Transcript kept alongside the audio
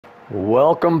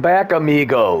Welcome back,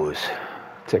 amigos,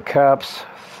 to Cap's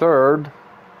third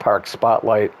Park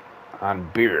Spotlight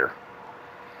on beer.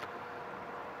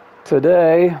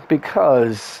 Today,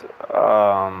 because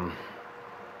Iron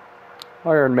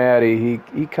Matty,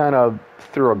 he kind of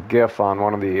threw a GIF on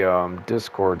one of the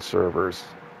Discord servers.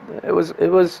 It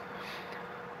was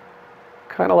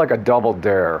kind of like a double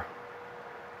dare,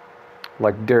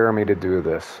 like dare me to do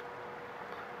this.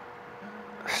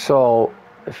 So,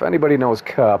 if anybody knows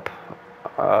Cap,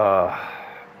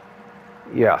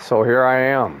 yeah, so here I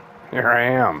am. Here I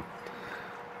am.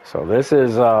 So this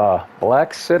is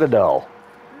Black Citadel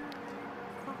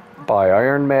by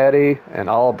Iron Matty and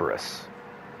Albriss.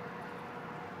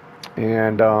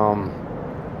 And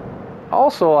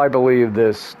also I believe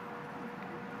this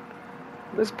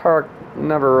park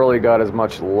never really got as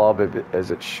much love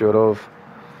as it should have.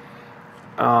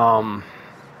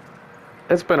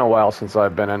 It's been a while since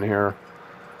I've been in here.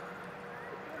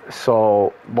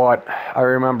 So, but I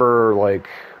remember, like,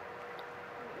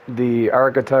 the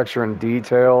architecture and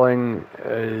detailing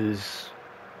is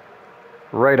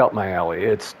right up my alley.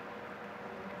 It's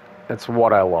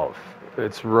what I love.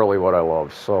 It's really what I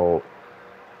love. So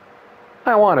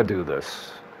I want to do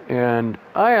this, and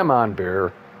I am on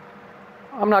beer.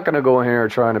 I'm not going to go in here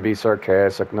trying to be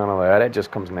sarcastic, none of that. It just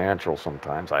comes natural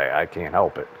sometimes. I can't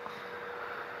help it.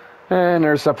 And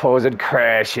there's supposed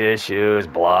crash issues,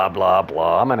 blah, blah,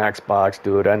 blah. I'm an Xbox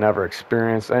dude. I never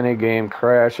experienced any game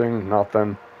crashing,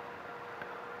 nothing.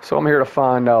 So I'm here to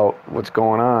find out what's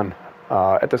going on.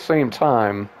 At the same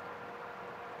time,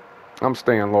 I'm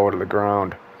staying low to the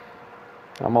ground.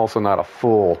 I'm also not a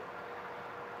fool.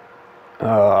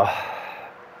 So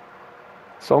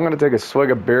I'm going to take a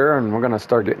swig of beer, and we're going to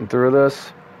start getting through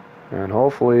this. And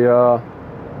hopefully,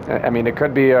 I mean, it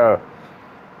could be a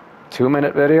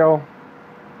 2-minute video.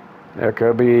 It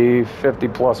could be 50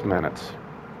 plus minutes.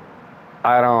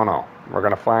 I don't know. We're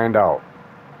gonna find out.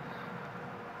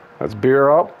 Let's beer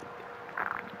up.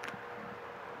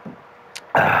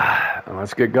 And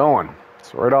let's get going.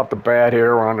 So right off the bat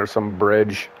here, we're under some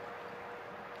bridge.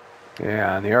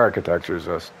 Yeah, and the architecture is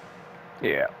just,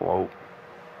 yeah, whoa.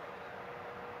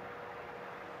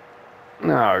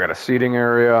 Now I got a seating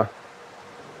area.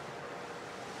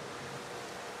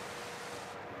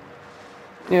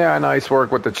 Yeah, nice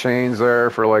work with the chains there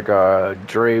for like a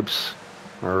drapes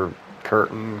or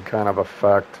curtain kind of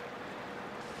effect.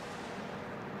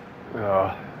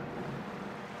 Yeah.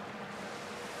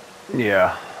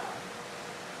 Yeah,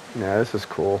 this is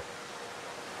cool.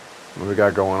 What we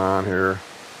got going on here?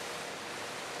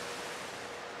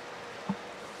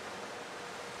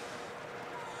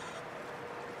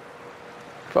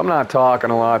 If I'm not talking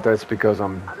a lot, that's because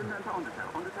I'm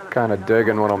kind of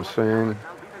digging what I'm seeing.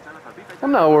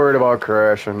 I'm not worried about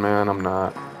crashing, man. I'm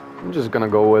not. I'm just gonna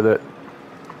go with it.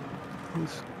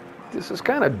 This is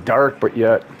kind of dark, but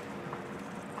yet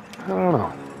I don't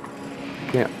know.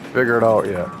 Can't figure it out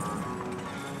yet.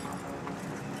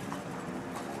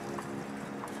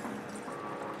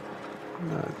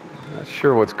 Not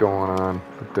sure what's going on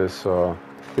with this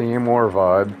theme or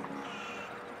vibe.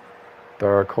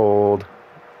 Dark hold.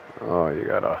 Oh, you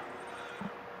got a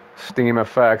steam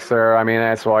effects there. I mean,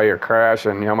 that's why you're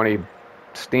crashing. How many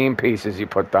steam pieces you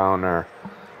put down there?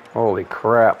 Holy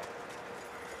crap.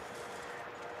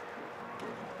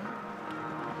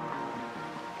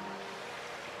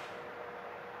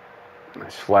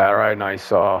 Nice flat ride,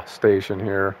 nice station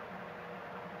here.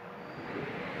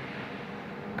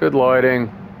 Good lighting.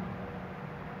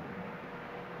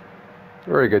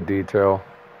 Very good detail.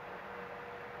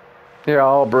 Yeah,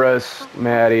 Albriss,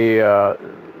 Matty,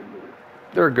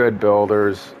 they're good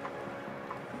builders.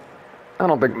 I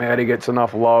don't think Matty gets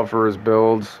enough love for his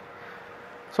builds.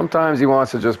 Sometimes he wants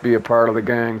to just be a part of the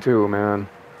gang too, man.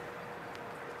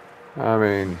 I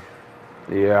mean,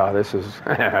 yeah, this is,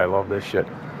 I love this shit.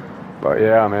 But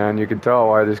yeah, man, you can tell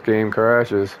why this game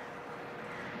crashes.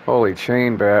 Holy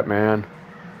chain bat, man.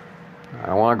 I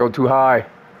don't want to go too high.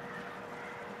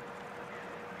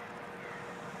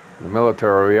 In the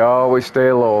military, we always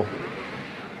stay low.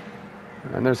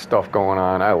 And there's stuff going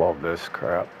on. I love this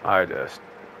crap.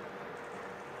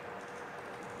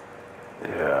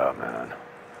 Yeah, man.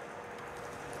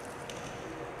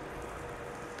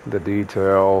 The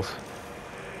details.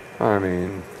 I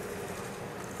mean,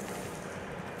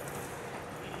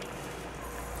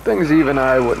 things even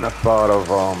I wouldn't have thought of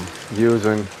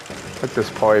using, like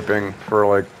this piping for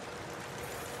like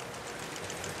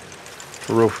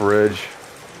roof ridge.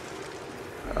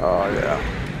 Oh yeah.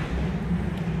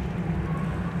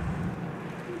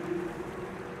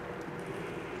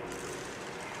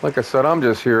 Like I said, I'm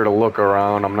just here to look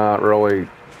around. I'm not really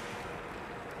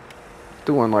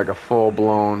doing like a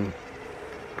full-blown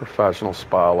professional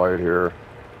spotlight here.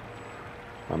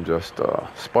 I'm just a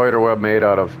spider web made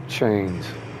out of chains.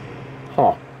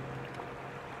 Huh.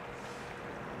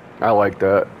 I like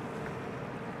that.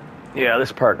 Yeah,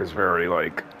 this park is very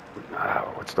like,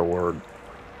 what's the word?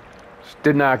 Just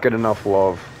did not get enough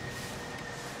love.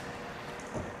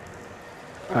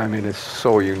 I mean, it's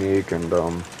so unique and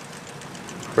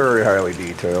very highly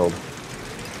detailed.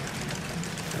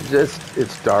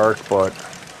 It's dark, but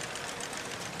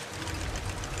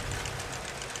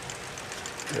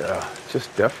yeah, it's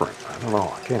just different. I don't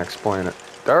know. I can't explain it.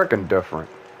 Dark and different.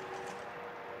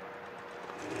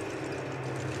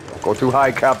 Don't go too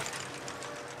high, Cap.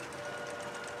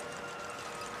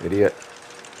 Idiot.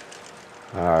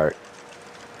 Alright.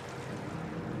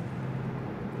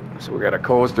 So we got a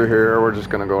coaster here. We're just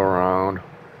going to go around.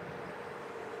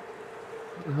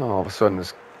 Oh, all of a sudden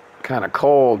it's kind of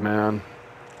cold, man.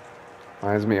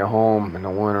 Reminds me of home in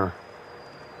the winter.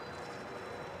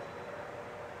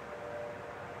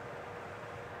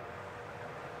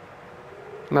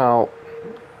 Now,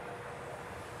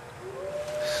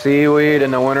 seaweed in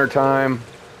the wintertime,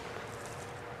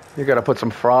 you got to put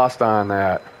some frost on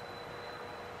that.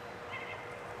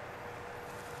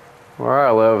 Where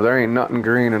I live, there ain't nothing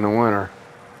green in the winter.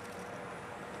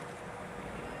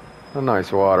 A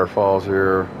nice waterfalls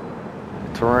here.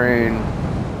 Terrain.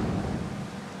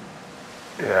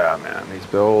 Yeah, man, these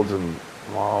builds and,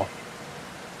 wow.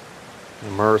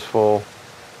 Immerseful.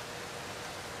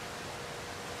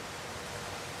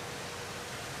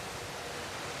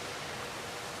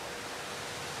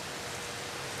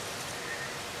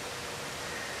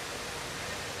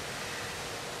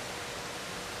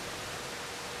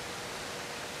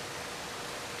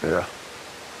 Yeah.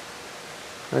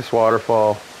 Nice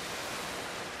waterfall.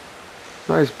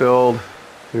 Nice build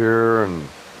here and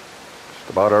just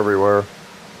about everywhere.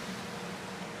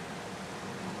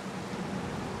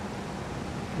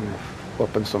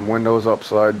 Flipping some windows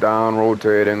upside down,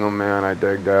 rotating them, man, I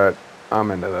dig that. I'm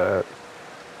into that.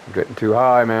 I'm getting too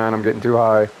high, man, I'm getting too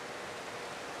high.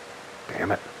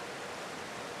 Damn it.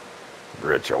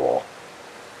 Ritual.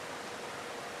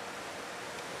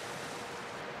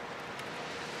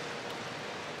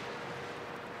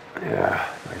 Yeah,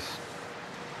 nice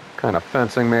kind of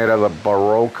fencing made out of the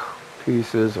Baroque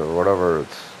pieces or whatever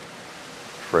it's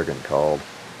friggin' called.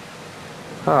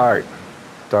 Alright,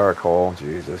 dark hole,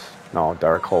 Jesus. No,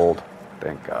 dark hold,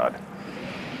 thank God.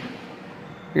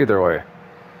 Either way.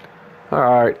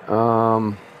 Alright,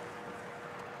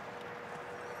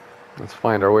 let's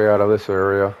find our way out of this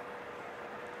area.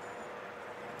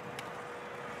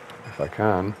 If I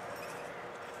can.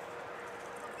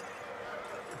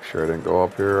 Sure I didn't go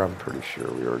up here. I'm pretty sure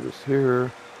we were just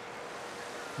here.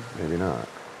 Maybe not.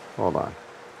 Hold on.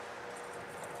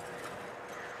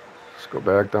 Let's go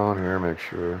back down here, make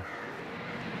sure.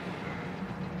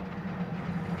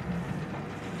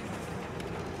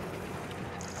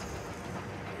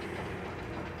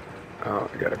 Oh,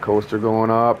 we got a coaster going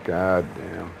up. God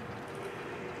damn.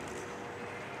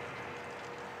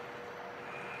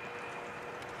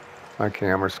 My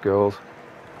camera skills.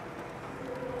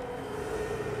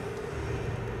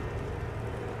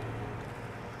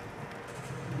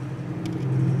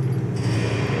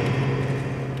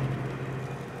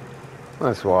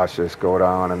 Let's watch this go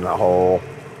down in the hole.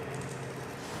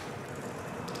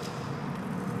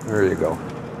 There you go.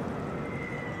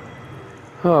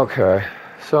 Okay,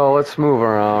 so let's move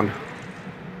around.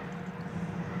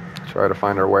 Try to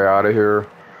find our way out of here.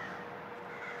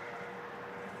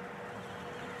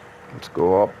 Let's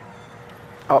go up.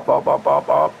 Up, up, up, up,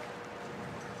 up.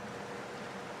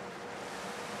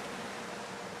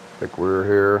 I think we're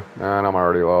here. And I'm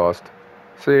already lost.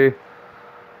 See?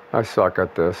 I suck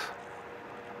at this.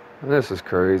 This is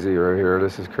crazy right here.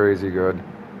 This is crazy good.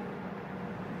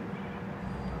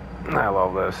 I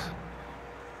love this.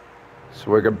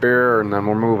 Swig of beer and then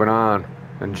we're moving on.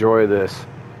 Enjoy this.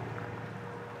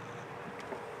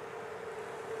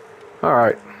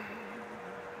 Alright.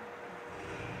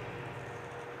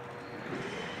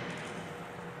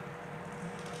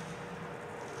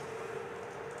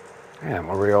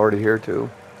 Damn, are we already here too?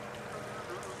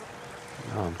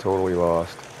 Oh, I'm totally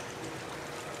lost.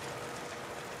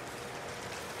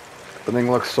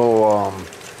 Everything looks so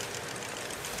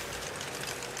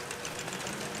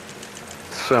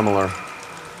similar.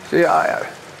 See,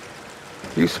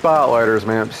 you spotlighters,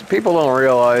 man, people don't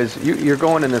realize you're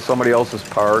going into somebody else's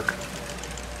park.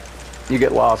 You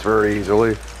get lost very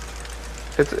easily.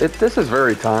 This is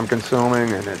very time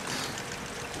consuming, and it's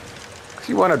because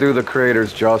you want to do the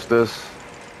creators justice,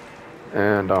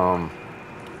 and at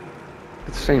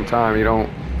the same time you don't.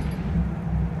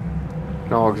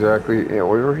 know exactly. Yeah,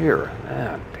 we were here.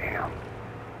 Man, damn.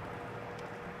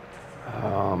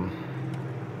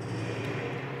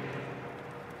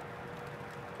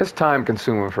 It's time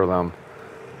consuming for them.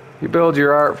 You build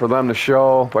your art for them to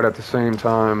show, but at the same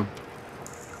time,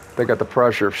 they got the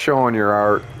pressure of showing your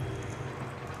art,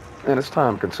 and it's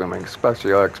time consuming,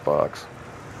 especially Xbox.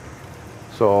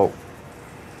 So,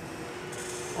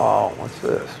 oh, what's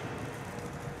this?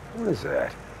 What is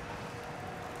that?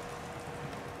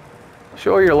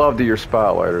 Show your love to your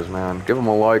spotlighters, man. Give them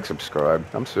a like, subscribe.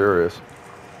 I'm serious.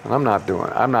 And I'm not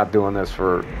doing this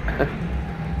for,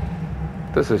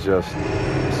 this is just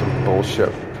some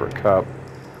bullshit for a cup.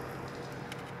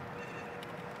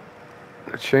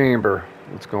 The chamber.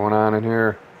 What's going on in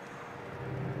here?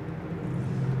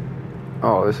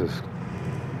 Oh, this is,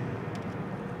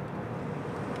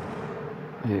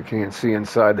 you can't see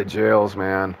inside the jails,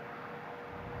 man.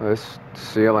 This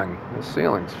ceiling's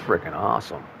freaking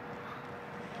awesome.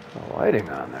 The lighting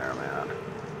on there, man.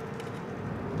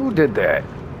 Who did that?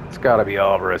 It's gotta be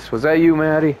Albriss. Was that you,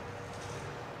 Matty?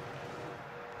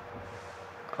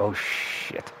 Oh,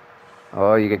 shit.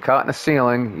 Oh, you get caught in the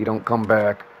ceiling, you don't come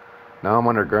back. Now I'm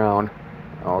underground.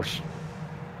 Oh,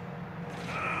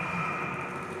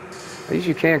 at least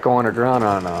you can't go underground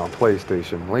on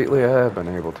PlayStation. Lately I have been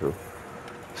able to.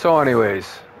 So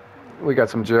anyways, we got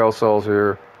some jail cells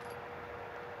here.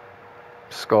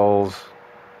 Skulls.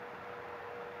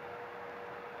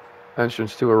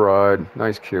 Entrance to a ride.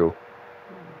 Nice queue.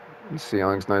 The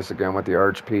ceiling's nice again with the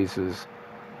arch pieces.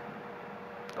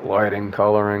 Lighting,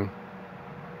 coloring.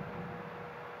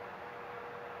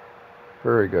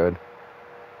 Very good.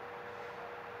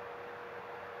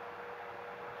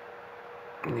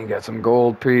 And you got some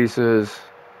gold pieces.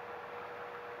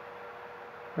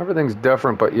 Everything's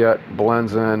different but yet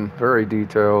blends in. Very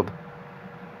detailed.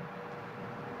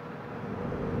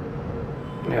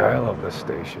 Yeah, I love this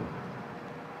station.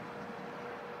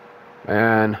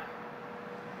 Man,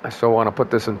 I still want to put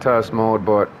this in test mode,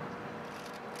 but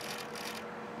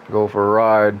go for a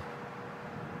ride.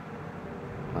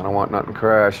 I don't want nothing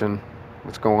crashing.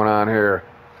 What's going on here?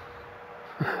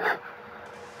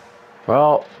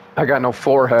 Well, I got no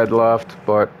forehead left,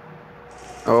 but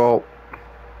oh,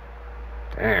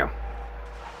 damn.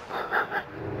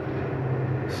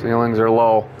 Ceilings are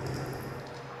low,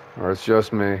 or it's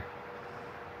just me.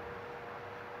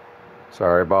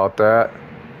 Sorry about that.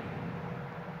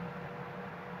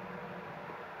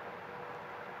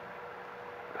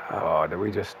 Oh, did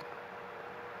we just...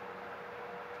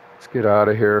 Let's get out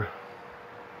of here.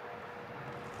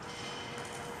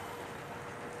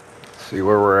 See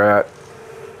where we're at.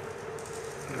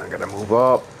 I gotta move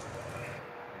up.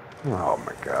 Oh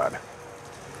my god.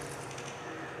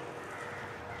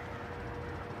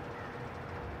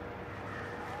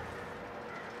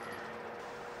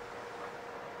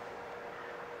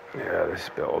 Yeah, these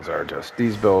builds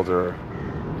are...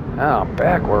 Ah,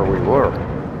 back where we were.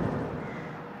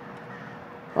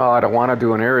 Oh, I don't want to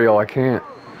do an aerial, I can't.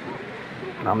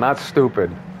 I'm not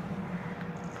stupid.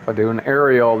 If I do an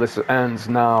aerial, this ends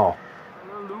now.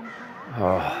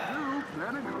 Oh.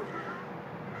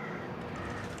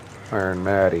 Iron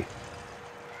Matty.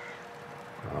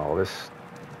 Oh, this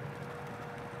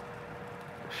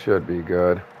should be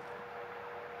good.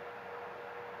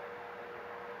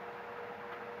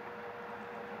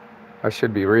 I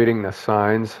should be reading the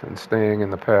signs and staying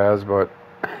in the paths, but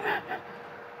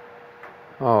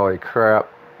holy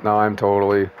crap. Now I'm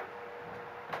totally...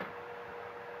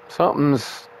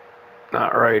 Something's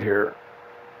not right here.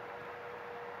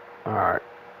 Alright.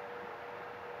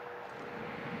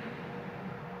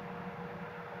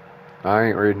 I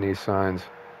ain't reading these signs.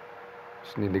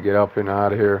 Just need to get up and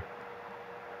out of here.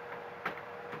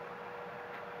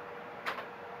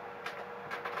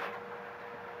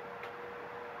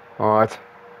 What?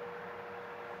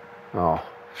 Oh.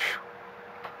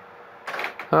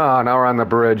 Ah, now we're on the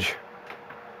bridge.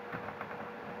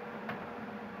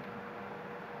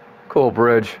 Cool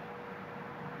bridge.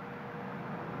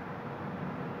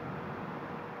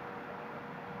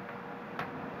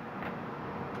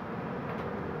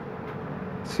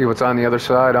 See what's on the other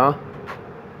side, huh?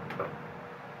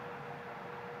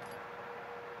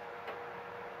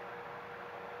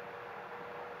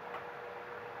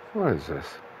 What is this?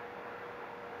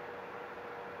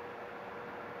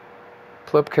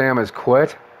 Flip cam has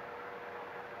quit?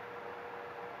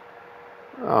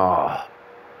 Oh.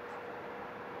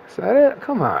 Is that it?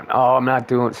 Come on. Oh, I'm not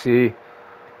doing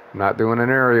an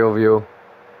aerial view.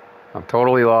 I'm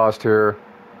totally lost here.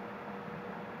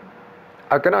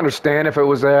 I can understand if it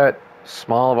was that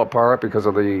small of a part because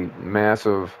of the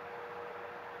massive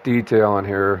detail in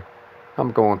here.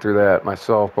 I'm going through that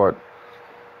myself, but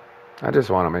I just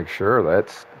want to make sure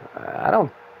that's... I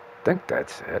don't think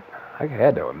that's it. I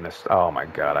had to have missed... Oh my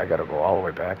god, I gotta go all the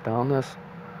way back down this?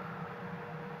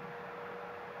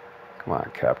 Come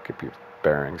on, Cap, keep your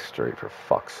bearings straight, for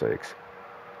fuck's sakes.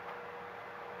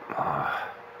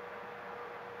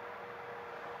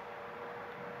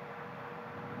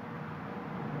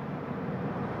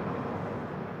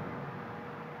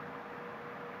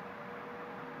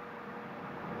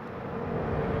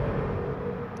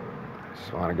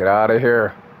 Just want to get out of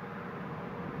here.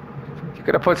 You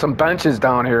could have put some benches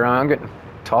down here. I'm getting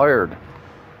tired.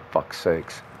 Fuck's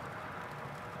sakes.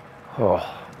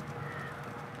 Oh.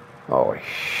 Holy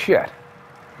shit.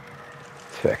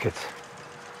 Tickets.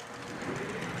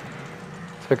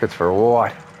 Tickets for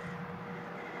what?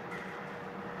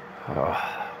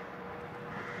 Oh.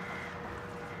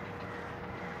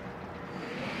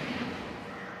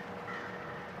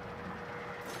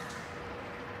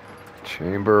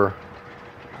 Chamber.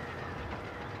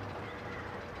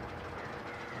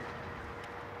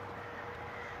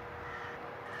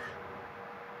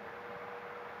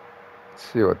 Let's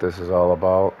see what this is all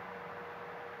about.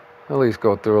 At least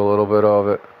go through a little bit of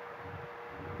it.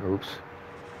 Oops.